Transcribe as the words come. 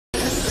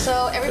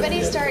So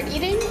everybody start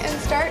eating and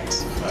start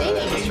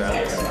dating.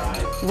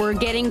 We're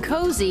getting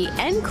cozy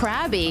and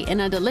crabby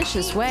in a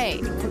delicious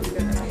way.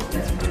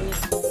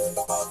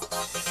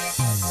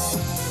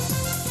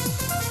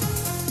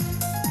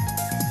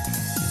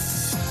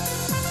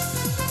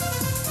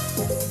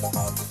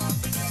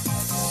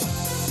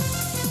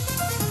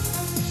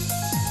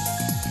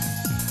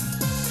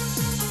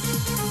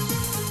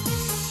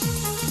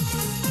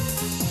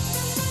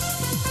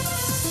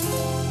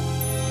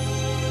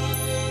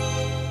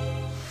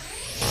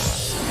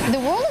 The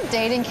world of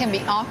dating can be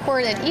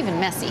awkward and even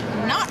messy,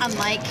 not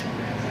unlike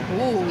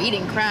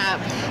eating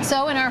crab.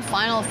 So in our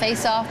final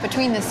face-off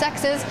between the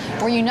sexes,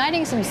 we're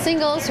uniting some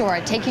singles who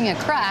are taking a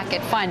crack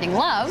at finding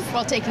love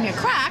while taking a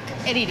crack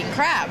at eating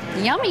crab.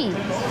 Yummy!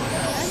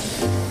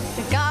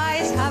 The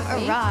guys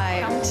have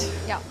arrived.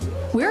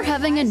 We're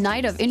having a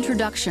night of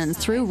introductions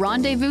through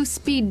Rendezvous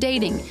speed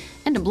dating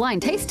and a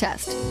blind taste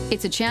test.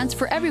 It's a chance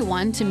for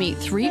everyone to meet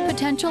 3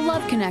 potential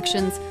love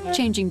connections,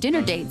 changing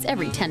dinner dates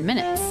every 10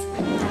 minutes.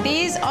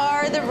 These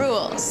are the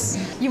rules.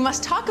 You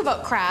must talk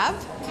about crab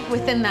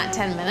within that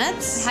 10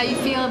 minutes. How you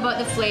feel about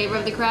the flavor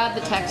of the crab,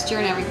 the texture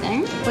and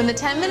everything. When the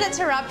 10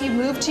 minutes are up, you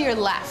move to your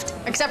left,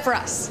 except for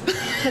us.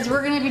 Because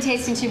we're going to be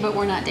tasting too, but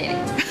we're not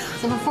dating.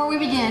 So before we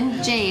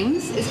begin,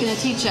 James is going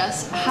to teach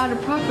us how to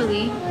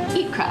properly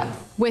eat crab.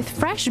 With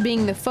fresh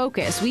being the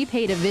focus, we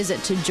paid a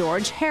visit to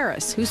George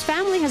Harris, whose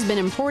family has been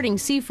importing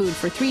seafood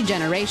for 3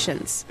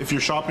 generations. If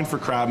you're shopping for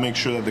crab, make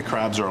sure that the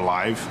crabs are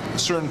alive. A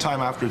certain time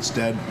after it's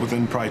dead,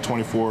 within probably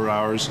 24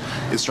 hours,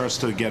 it starts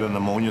to get an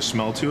ammonia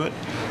smell to it,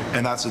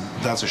 and that's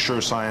a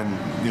sure sign,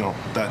 you know,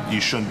 that you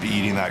shouldn't be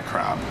eating that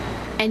crab.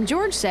 And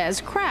George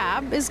says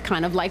crab is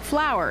kind of like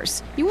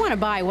flowers. You want to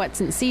buy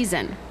what's in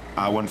season.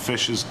 When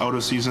fish is out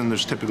of season,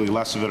 there's typically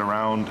less of it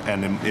around,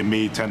 and it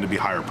may tend to be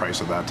higher price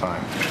at that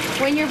time.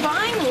 When you're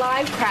buying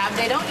live crab,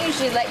 they don't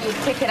usually let you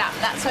pick it up.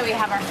 That's why we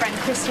have our friend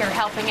Chris here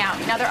helping out.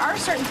 Now, there are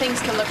certain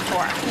things to look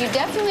for. You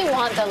definitely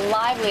want the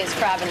liveliest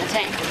crab in the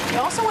tank. You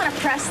also want to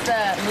press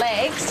the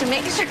legs to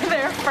make sure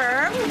they're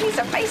firm. He's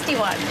a feisty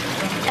one.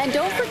 And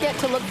don't forget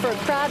to look for a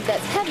crab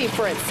that's heavy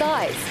for its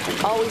size.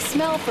 Always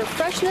smell for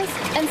freshness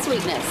and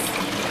sweetness.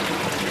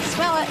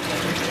 Smell it.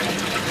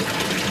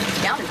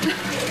 Yum.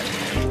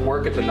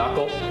 Work at the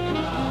knuckle,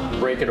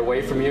 break it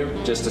away from you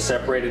just to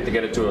separate it to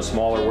get it to a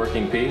smaller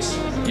working piece.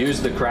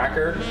 Use the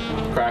cracker,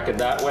 crack it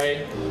that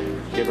way,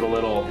 give it a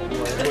little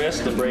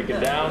twist to break it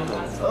down.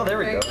 Oh, there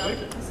we go.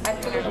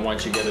 And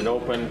once you get it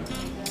open,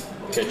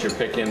 get your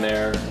pick in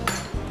there,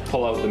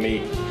 pull out the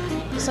meat.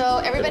 So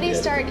everybody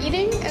start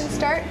eating and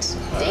start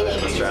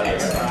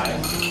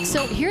dating.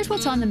 So here's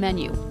what's on the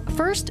menu.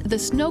 First, the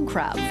snow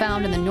crab,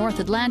 found in the North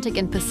Atlantic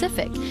and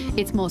Pacific.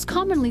 It's most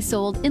commonly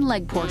sold in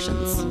leg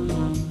portions.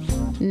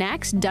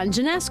 Next,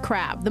 Dungeness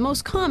crab, the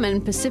most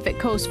common Pacific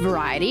Coast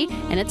variety,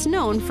 and it's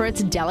known for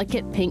its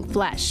delicate pink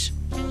flesh.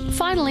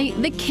 Finally,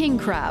 the king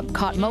crab,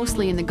 caught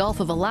mostly in the Gulf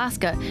of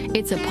Alaska.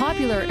 It's a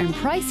popular and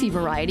pricey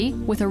variety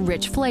with a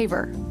rich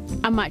flavor.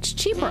 A much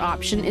cheaper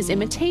option is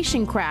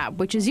imitation crab,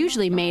 which is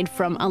usually made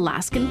from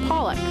Alaskan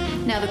pollock.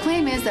 Now the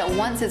claim is that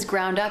once it's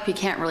ground up, you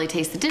can't really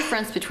taste the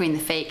difference between the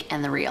fake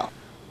and the real.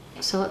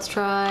 So let's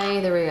try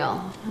the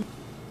real.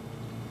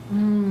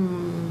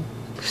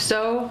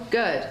 So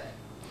good.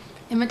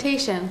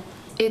 Imitation.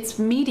 It's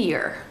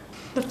meatier.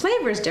 The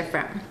flavor is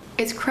different.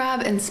 It's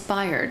crab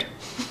inspired.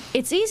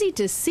 It's easy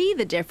to see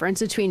the difference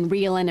between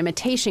real and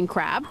imitation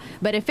crab,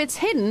 but if it's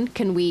hidden,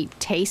 can we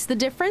taste the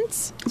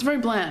difference? It's very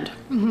bland.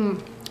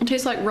 It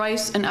tastes like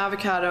rice and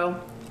avocado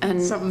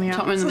and something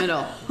in the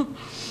middle.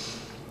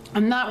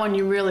 And that one,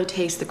 you really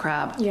taste the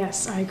crab.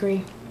 Yes, I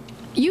agree.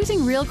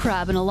 Using real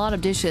crab in a lot of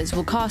dishes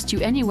will cost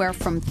you anywhere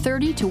from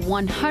 30 to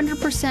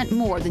 100%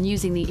 more than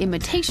using the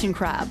imitation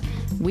crab.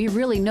 We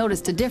really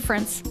noticed a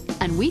difference,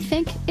 and we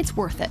think it's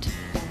worth it.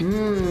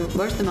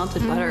 Where's the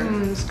melted butter?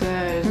 It's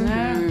good, isn't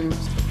it?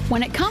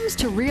 When it comes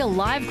to real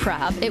live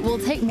crab, it will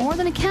take more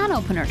than a can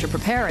opener to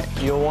prepare it.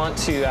 You'll want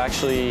to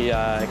actually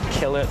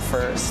kill it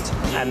first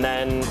and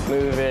then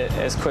move it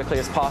as quickly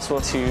as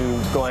possible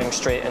to going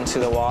straight into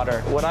the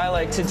water. What I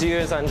like to do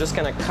is I'm just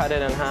going to cut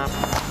it in half.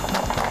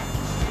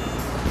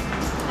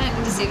 I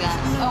didn't see that.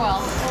 Oh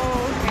well.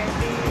 Oh,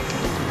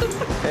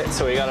 okay.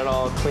 So we got it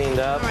all cleaned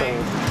up. Right.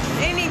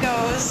 And in he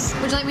goes.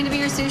 Would you like me to be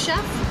your sous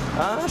chef?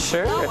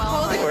 Sure. Oh,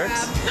 well, it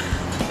works.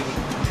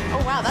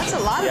 Oh wow, that's a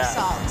lot of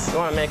salt. You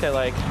want to make it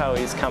like how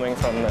he's coming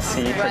from the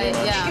sea. Right,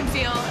 yeah. You can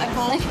feel at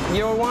home.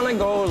 You'll want to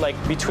go like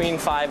between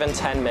 5 and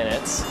 10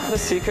 minutes. The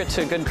secret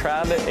to good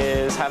crab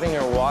is having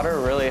your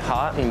water really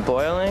hot and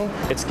boiling.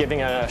 It's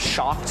giving a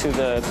shock to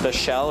the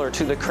shell or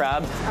to the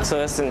crab. So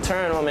this in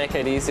turn will make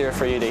it easier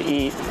for you to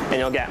eat, and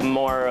you'll get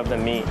more of the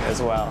meat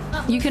as well.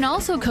 You can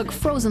also cook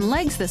frozen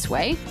legs this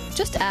way.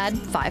 Just add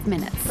 5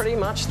 minutes. Pretty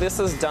much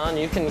this is done.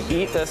 You can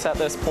eat this at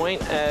this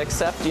point,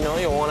 except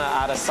you'll want to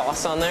add a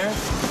sauce on there.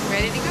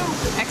 Ready to go.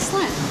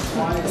 Excellent.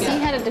 See,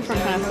 it had a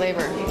different kind of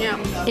flavor.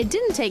 Yeah. It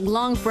didn't take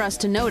long for us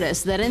to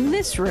notice that in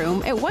this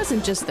room, it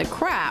wasn't just the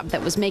crab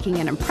that was making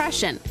an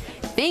impression.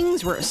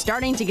 Things were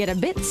starting to get a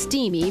bit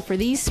steamy for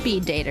these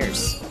speed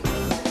daters.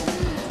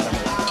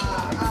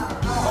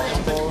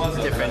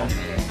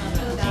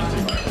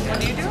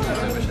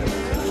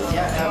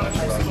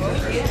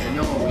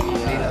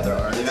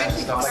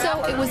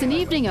 So it was an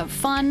evening of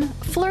fun,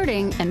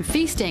 flirting, and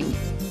feasting.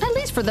 At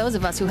least for those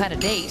of us who had a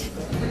date.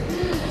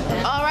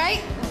 All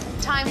right,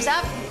 time's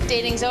up.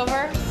 Dating's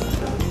over.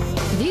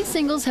 These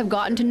singles have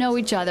gotten to know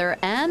each other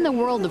and the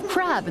world of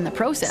crab in the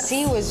process.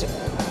 Sea was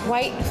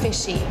quite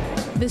fishy.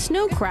 The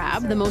snow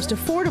crab, the most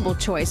affordable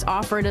choice,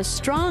 offered a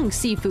strong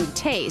seafood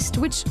taste,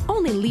 which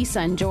only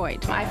Lisa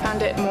enjoyed. I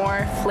found it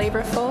more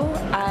flavorful.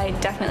 I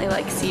definitely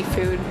like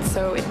seafood,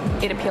 so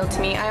it appealed to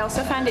me. I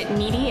also found it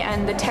meaty,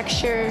 and the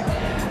texture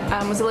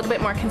was a little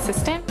bit more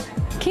consistent.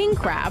 King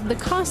crab, the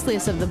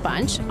costliest of the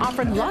bunch,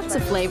 offered lots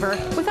of flavor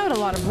without a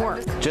lot of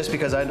work. Just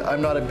because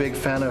I'm not a big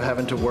fan of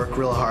having to work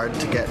real hard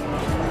to get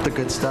the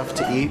good stuff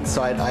to eat,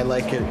 so I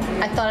like it.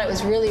 I thought it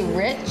was really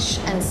rich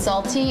and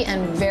salty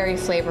and very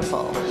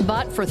flavorful.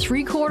 But for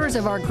 3/4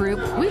 of our group,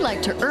 we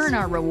like to earn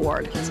our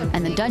reward,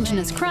 and the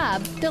Dungeness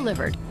crab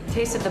delivered.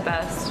 Tasted the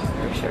best,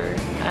 for sure,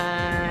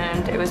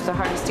 and it was the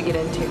hardest to get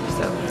into,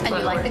 so. And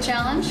you like the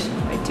challenge?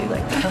 I do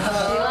like the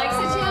challenge. He likes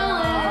the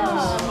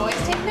challenge. Boys,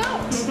 take note.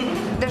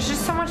 There's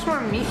just so much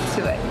more meat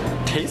to it.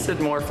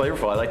 Tasted more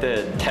flavorful. I like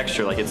the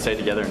texture, like it stayed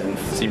together and didn't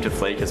seem to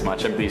flake as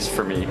much, at least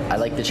for me. I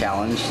like the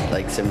challenge,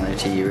 like similar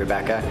to you,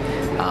 Rebecca.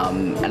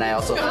 And I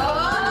also...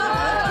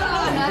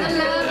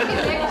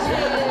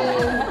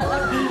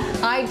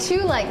 I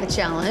too like the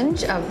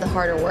challenge of the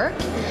harder work,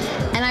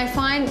 and I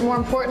find more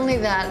importantly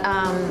that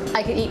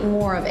I could eat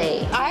more of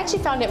A. I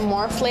actually found it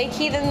more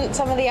flaky than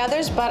some of the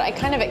others, but I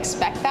kind of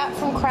expect that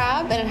from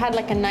crab, and it had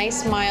like a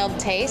nice mild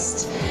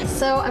taste.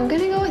 So I'm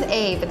gonna go with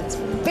A, but it's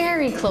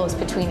very close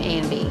between A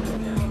and B.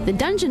 The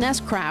Dungeness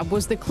crab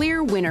was the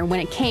clear winner when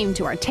it came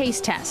to our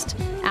taste test.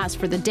 As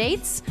for the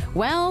dates,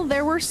 well,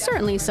 there were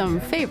certainly some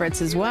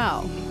favorites as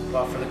well.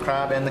 Well, for the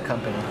crab and the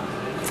company.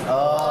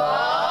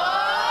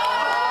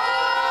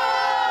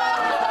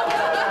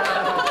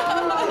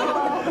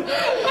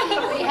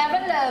 We have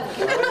a love.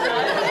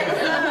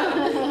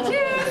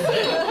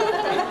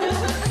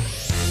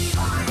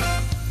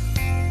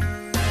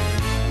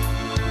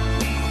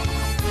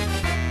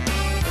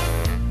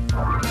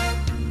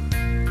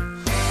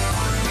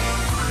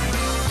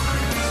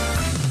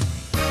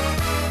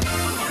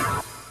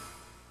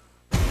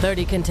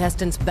 30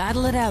 contestants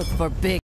battle it out for big